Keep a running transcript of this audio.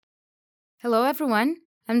Hello, everyone.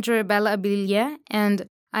 I'm Jorabella Abilia, and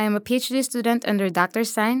I am a PhD student under Dr.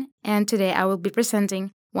 Stein, and today I will be presenting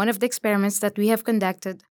one of the experiments that we have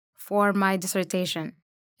conducted for my dissertation.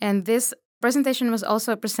 And this presentation was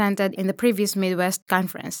also presented in the previous Midwest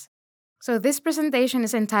conference. So, this presentation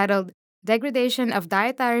is entitled Degradation of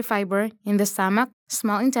Dietary Fiber in the Stomach,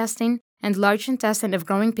 Small Intestine, and Large Intestine of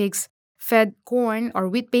Growing Pigs Fed Corn or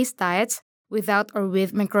Wheat based diets without or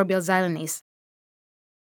with microbial xylanase.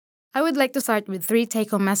 I would like to start with three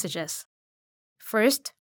take home messages.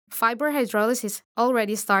 First, fiber hydrolysis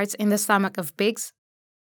already starts in the stomach of pigs.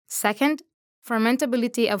 Second,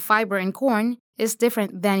 fermentability of fiber in corn is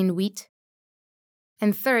different than in wheat.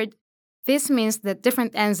 And third, this means that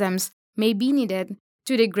different enzymes may be needed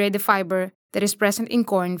to degrade the fiber that is present in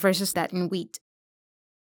corn versus that in wheat.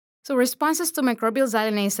 So, responses to microbial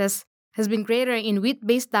xylanases has been greater in wheat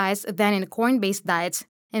based diets than in corn based diets,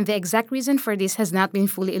 and the exact reason for this has not been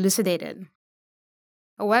fully elucidated.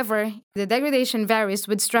 However, the degradation varies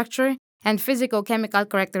with structure and physicochemical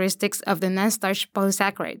characteristics of the non-starch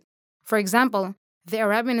polysaccharide. For example, the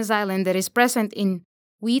arabinoxylan that is present in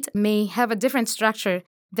wheat may have a different structure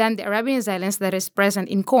than the arabinoxylans that is present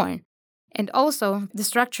in corn. And also, the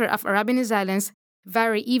structure of arabinoxylans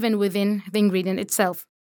vary even within the ingredient itself.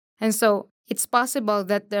 And so, it's possible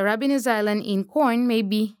that the arabinoxylan in corn may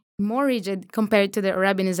be more rigid compared to the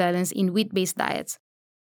arabinoxylans in wheat-based diets.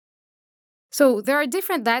 So, there are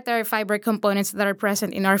different dietary fiber components that are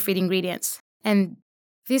present in our feed ingredients, and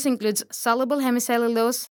this includes soluble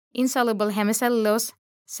hemicellulose, insoluble hemicellulose,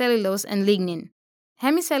 cellulose, and lignin.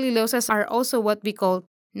 Hemicelluloses are also what we call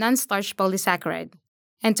non-starch polysaccharide.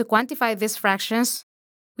 And to quantify these fractions,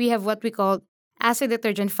 we have what we call acid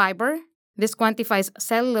detergent fiber. This quantifies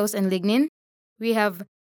cellulose and lignin. We have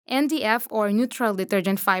NDF or neutral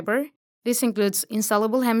detergent fiber. This includes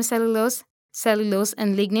insoluble hemicellulose, cellulose,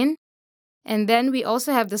 and lignin. And then we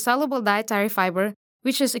also have the soluble dietary fiber,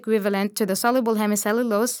 which is equivalent to the soluble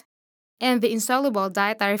hemicellulose, and the insoluble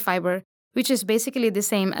dietary fiber, which is basically the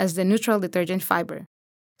same as the neutral detergent fiber.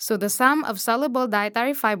 So the sum of soluble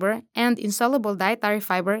dietary fiber and insoluble dietary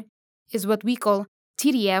fiber is what we call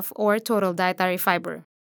TDF or total dietary fiber.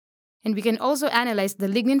 And we can also analyze the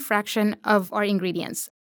lignin fraction of our ingredients.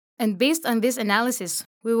 And based on this analysis,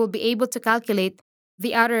 we will be able to calculate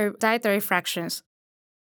the other dietary fractions.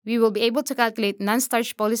 We will be able to calculate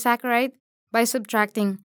non-starch polysaccharide by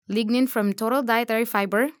subtracting lignin from total dietary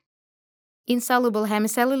fiber, insoluble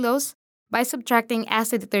hemicellulose by subtracting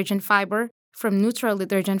acid detergent fiber from neutral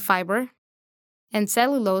detergent fiber, and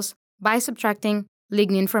cellulose by subtracting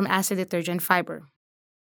lignin from acid detergent fiber.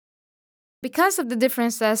 Because of the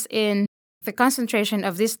differences in the concentration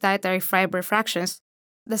of these dietary fiber fractions,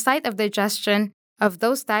 the site of digestion of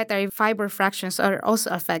those dietary fiber fractions are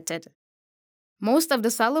also affected. Most of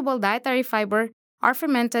the soluble dietary fiber are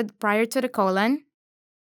fermented prior to the colon,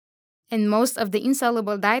 and most of the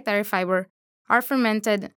insoluble dietary fiber are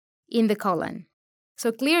fermented in the colon.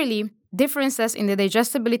 So clearly, differences in the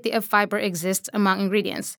digestibility of fiber exist among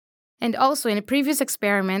ingredients. And also in a previous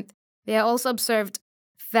experiment, they also observed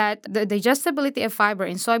that the digestibility of fiber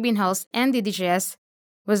in soybean hulls and DDGS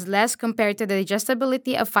was less compared to the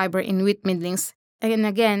digestibility of fiber in wheat middlings. And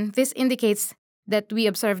again, this indicates that we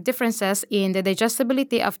observe differences in the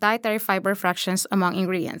digestibility of dietary fiber fractions among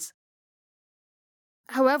ingredients.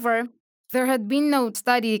 However, there had been no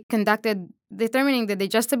study conducted determining the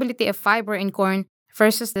digestibility of fiber in corn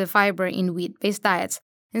versus the fiber in wheat-based diets.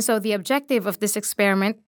 And so the objective of this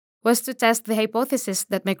experiment was to test the hypothesis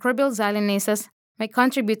that microbial xylanases might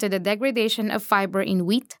contribute to the degradation of fiber in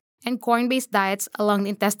wheat and corn-based diets along the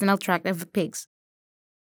intestinal tract of the pigs.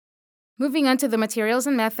 Moving on to the materials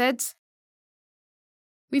and methods,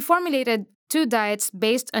 we formulated two diets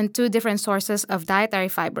based on two different sources of dietary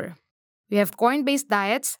fiber. We have corn-based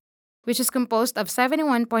diets, which is composed of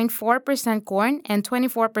 71.4% corn and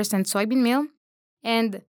 24% soybean meal,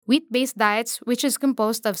 and wheat-based diets, which is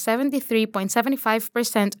composed of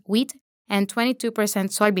 73.75% wheat and 22%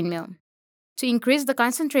 soybean meal. To increase the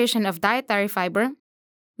concentration of dietary fiber,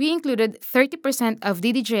 we included 30% of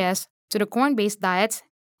DDGS to the corn-based diets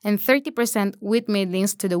and 30% wheat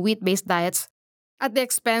middlings to the wheat-based diets at the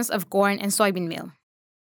expense of corn and soybean meal.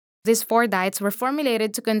 These four diets were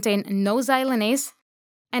formulated to contain no xylanase,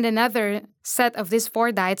 and another set of these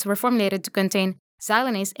four diets were formulated to contain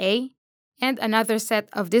xylanase A, and another set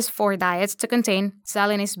of these four diets to contain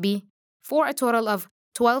xylanase B, for a total of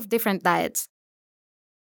 12 different diets.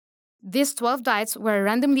 These 12 diets were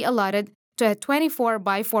randomly allotted to a 24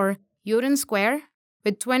 by 4 Yoden square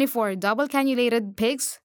with 24 double cannulated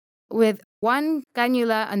pigs with one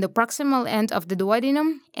cannula on the proximal end of the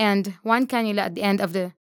duodenum and one cannula at the end of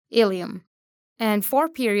the ileum. and 4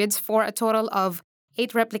 periods for a total of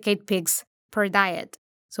 8 replicate pigs per diet.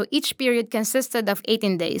 So each period consisted of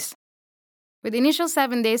 18 days, with initial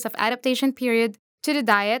 7 days of adaptation period to the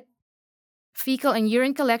diet, fecal and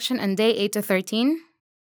urine collection on day 8 to 13,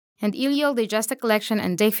 and ileal digestive collection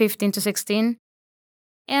on day 15 to 16,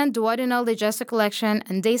 and duodenal digestive collection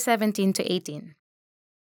on day 17 to 18.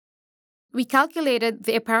 We calculated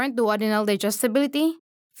the apparent duodenal digestibility.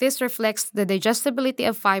 This reflects the digestibility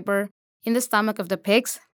of fiber in the stomach of the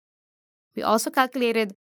pigs. We also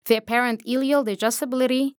calculated the apparent ileal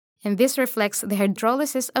digestibility, and this reflects the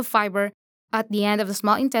hydrolysis of fiber at the end of the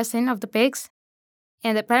small intestine of the pigs,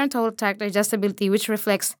 and the parenteral tract digestibility, which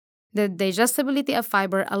reflects the digestibility of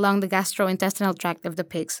fiber along the gastrointestinal tract of the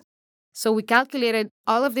pigs. So we calculated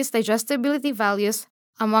all of these digestibility values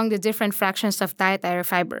among the different fractions of dietary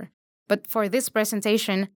fiber. But for this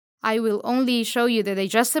presentation, I will only show you the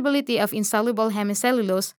digestibility of insoluble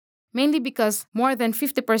hemicellulose, mainly because more than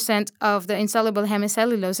 50% of the insoluble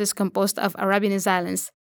hemicellulose is composed of arabinoxylenes,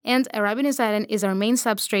 and arabinoxylen is our main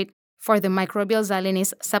substrate for the microbial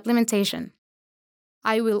xylanase supplementation.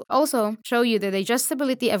 I will also show you the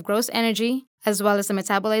digestibility of gross energy as well as the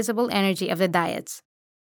metabolizable energy of the diets.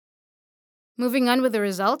 Moving on with the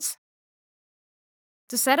results.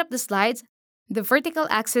 To set up the slides, the vertical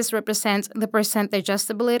axis represents the percent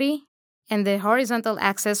digestibility, and the horizontal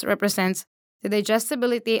axis represents the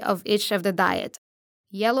digestibility of each of the diet.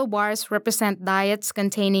 Yellow bars represent diets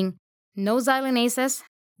containing no xylanases,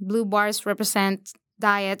 blue bars represent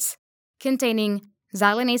diets containing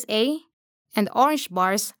xylanase A, and orange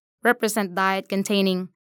bars represent diet containing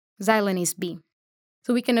xylanase B.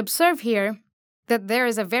 So we can observe here that there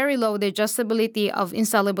is a very low digestibility of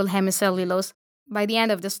insoluble hemicellulose by the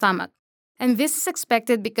end of the stomach. And this is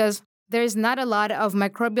expected because there is not a lot of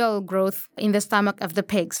microbial growth in the stomach of the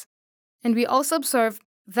pigs. And we also observed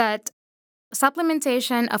that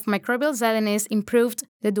supplementation of microbial xylanase improved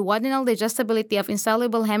the duodenal digestibility of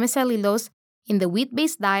insoluble hemicellulose in the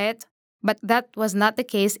wheat-based diet, but that was not the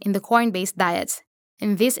case in the corn-based diets.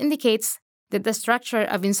 And this indicates that the structure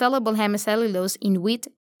of insoluble hemicellulose in wheat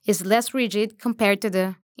is less rigid compared to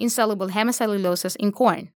the insoluble hemicelluloses in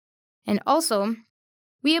corn. And also,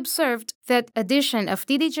 we observed that addition of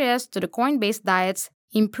TDGS to the corn-based diets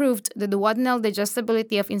improved the duodenal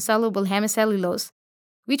digestibility of insoluble hemicellulose,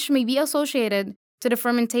 which may be associated to the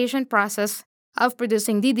fermentation process of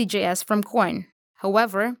producing DDGS from corn.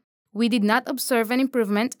 However, we did not observe an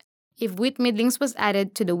improvement if wheat middlings was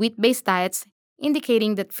added to the wheat-based diets,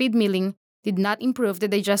 indicating that feed milling did not improve the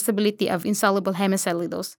digestibility of insoluble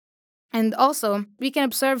hemicellulose. And also, we can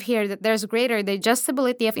observe here that there's greater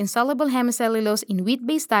digestibility of insoluble hemicellulose in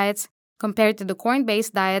wheat-based diets compared to the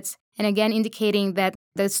corn-based diets, and again indicating that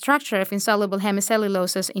the structure of insoluble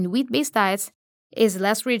hemicelluloses in wheat-based diets is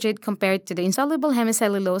less rigid compared to the insoluble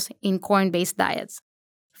hemicellulose in corn-based diets.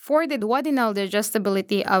 For the duodenal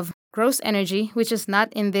digestibility of gross energy, which is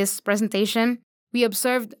not in this presentation, we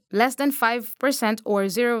observed less than 5% or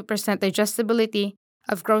 0% digestibility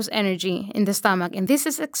of gross energy in the stomach, and this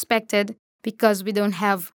is expected because we don't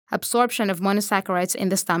have absorption of monosaccharides in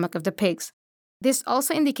the stomach of the pigs. This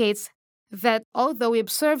also indicates that although we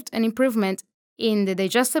observed an improvement in the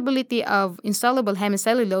digestibility of insoluble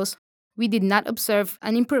hemicellulose, we did not observe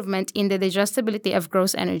an improvement in the digestibility of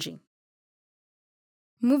gross energy.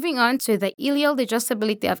 Moving on to the ileal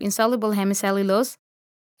digestibility of insoluble hemicellulose,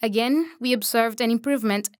 again, we observed an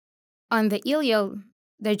improvement on the ileal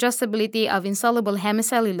digestibility of insoluble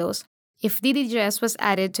hemicellulose if DDGS was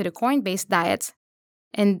added to the corn-based diets.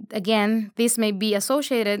 And again, this may be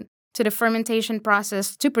associated to the fermentation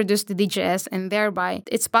process to produce the DDGS, and thereby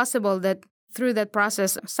it's possible that through that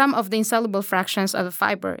process, some of the insoluble fractions of the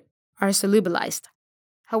fiber are solubilized.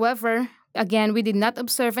 However, again, we did not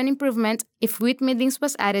observe an improvement if wheat middlings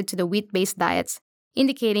was added to the wheat-based diets,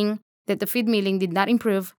 indicating that the feed milling did not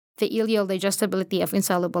improve the ileal digestibility of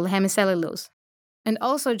insoluble hemicellulose. And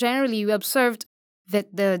also, generally, we observed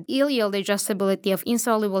that the ileal digestibility of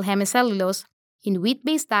insoluble hemicellulose in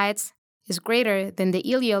wheat-based diets is greater than the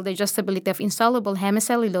ileal digestibility of insoluble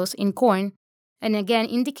hemicellulose in corn, and again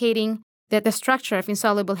indicating that the structure of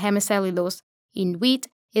insoluble hemicellulose in wheat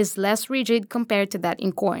is less rigid compared to that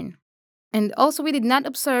in corn. And also, we did not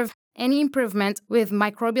observe any improvement with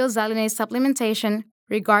microbial xylanase supplementation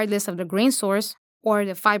regardless of the grain source or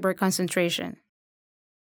the fiber concentration.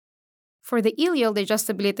 For the ileal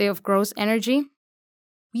digestibility of gross energy,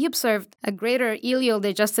 we observed a greater ileal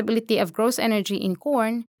digestibility of gross energy in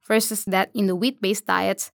corn versus that in the wheat-based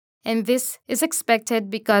diets, and this is expected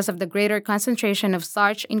because of the greater concentration of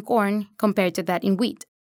starch in corn compared to that in wheat.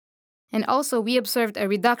 And also, we observed a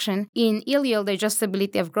reduction in ileal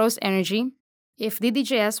digestibility of gross energy if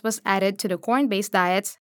DDGS was added to the corn-based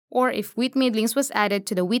diets or if wheat middlings was added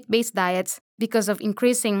to the wheat-based diets because of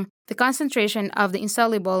increasing the concentration of the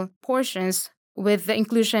insoluble portions with the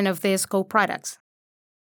inclusion of these co-products.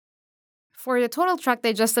 For the total tract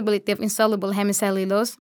digestibility of insoluble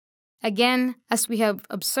hemicellulose, again, as we have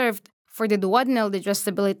observed for the duodenal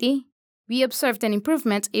digestibility, we observed an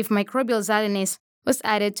improvement if microbial xylanase was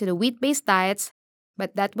added to the wheat-based diets,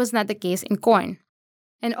 but that was not the case in corn.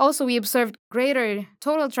 And also, we observed greater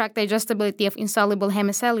total tract digestibility of insoluble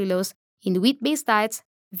hemicellulose in the wheat-based diets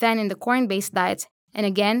than in the corn-based diets. And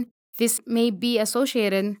again, this may be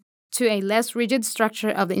associated to a less rigid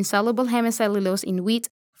structure of the insoluble hemicellulose in wheat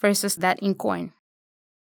versus that in corn.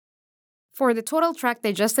 For the total tract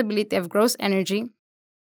digestibility of gross energy,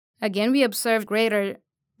 again, we observed greater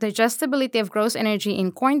digestibility of gross energy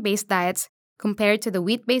in corn-based diets compared to the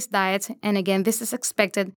wheat-based diets, and again, this is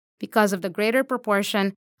expected because of the greater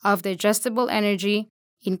proportion of digestible energy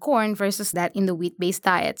in corn versus that in the wheat-based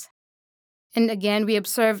diets. And again, we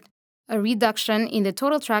observed a reduction in the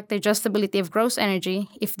total tract digestibility of gross energy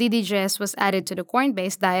if DDGS was added to the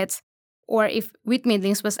corn-based diets or if wheat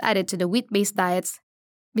middlings was added to the wheat-based diets,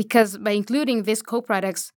 because by including these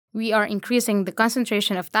co-products, we are increasing the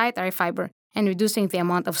concentration of dietary fiber and reducing the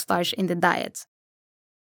amount of starch in the diets.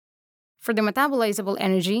 For the metabolizable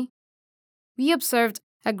energy, we observed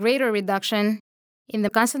a greater reduction in the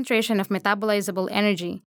concentration of metabolizable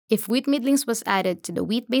energy if wheat middlings was added to the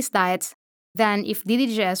wheat-based diets than if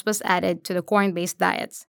DDGS was added to the corn-based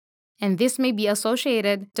diets. And this may be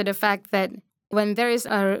associated to the fact that when there is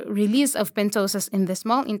a release of pentoses in the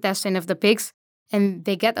small intestine of the pigs and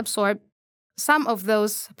they get absorbed, some of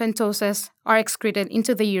those pentoses are excreted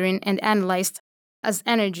into the urine and analyzed as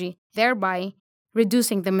energy, thereby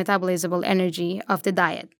reducing the metabolizable energy of the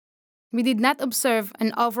diet. We did not observe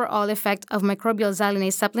an overall effect of microbial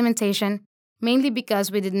xylanase supplementation, mainly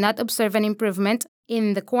because we did not observe an improvement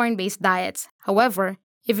in the corn-based diets. However,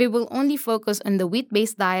 if we will only focus on the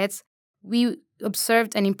wheat-based diets, we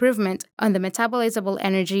observed an improvement on the metabolizable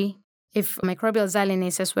energy if microbial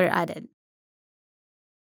xylanases were added.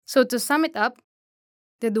 So to sum it up,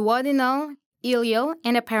 the duodenal, ileal,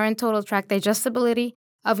 and apparent total tract digestibility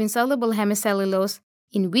of insoluble hemicellulose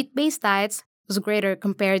in wheat-based diets was greater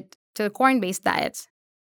compared to the corn-based diets,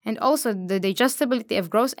 and also the digestibility of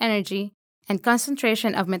gross energy and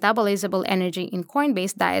concentration of metabolizable energy in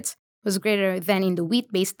corn-based diets was greater than in the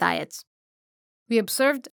wheat-based diets. We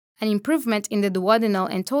observed an improvement in the duodenal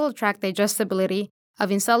and total tract digestibility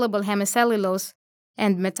of insoluble hemicellulose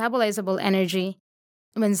and metabolizable energy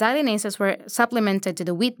when xylanases were supplemented to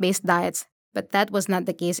the wheat-based diets, but that was not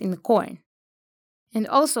the case in the corn. And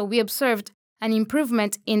also, we observed an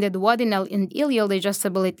improvement in the duodenal and ileal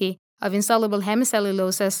digestibility of insoluble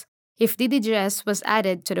hemicelluloses if DDGS was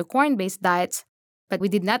added to the corn-based diets, but we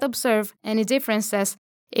did not observe any differences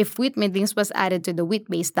if wheat middlings was added to the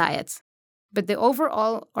wheat-based diets. But the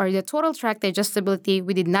overall or the total tract digestibility,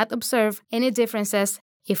 we did not observe any differences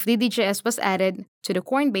if DDGS was added to the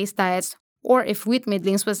corn-based diets or if wheat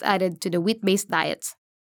middlings was added to the wheat-based diets,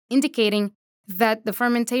 indicating that the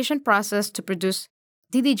fermentation process to produce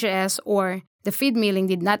DDGS or the feed milling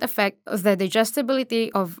did not affect the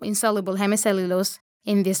digestibility of insoluble hemicellulose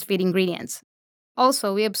in these feed ingredients.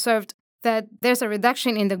 Also, we observed that there's a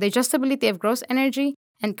reduction in the digestibility of gross energy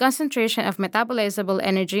and concentration of metabolizable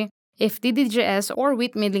energy if DDGS or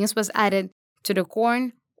wheat middlings was added to the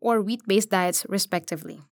corn or wheat-based diets,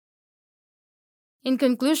 respectively. In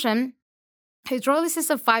conclusion, hydrolysis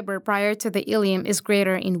of fiber prior to the ileum is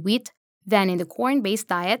greater in wheat than in the corn-based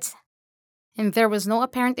diets, and there was no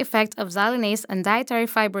apparent effect of xylanase on dietary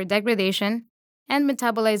fiber degradation and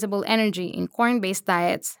metabolizable energy in corn-based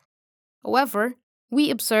diets. However,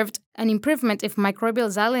 we observed an improvement if microbial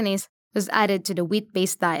xylanase was added to the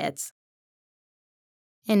wheat-based diets.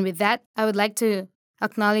 And with that, I would like to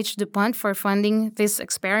acknowledge DuPont for funding this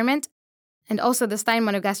experiment and also the Stein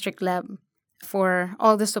Monogastric Lab for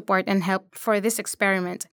all the support and help for this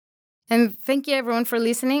experiment. And thank you everyone for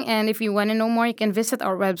listening, and if you want to know more, you can visit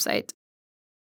our website.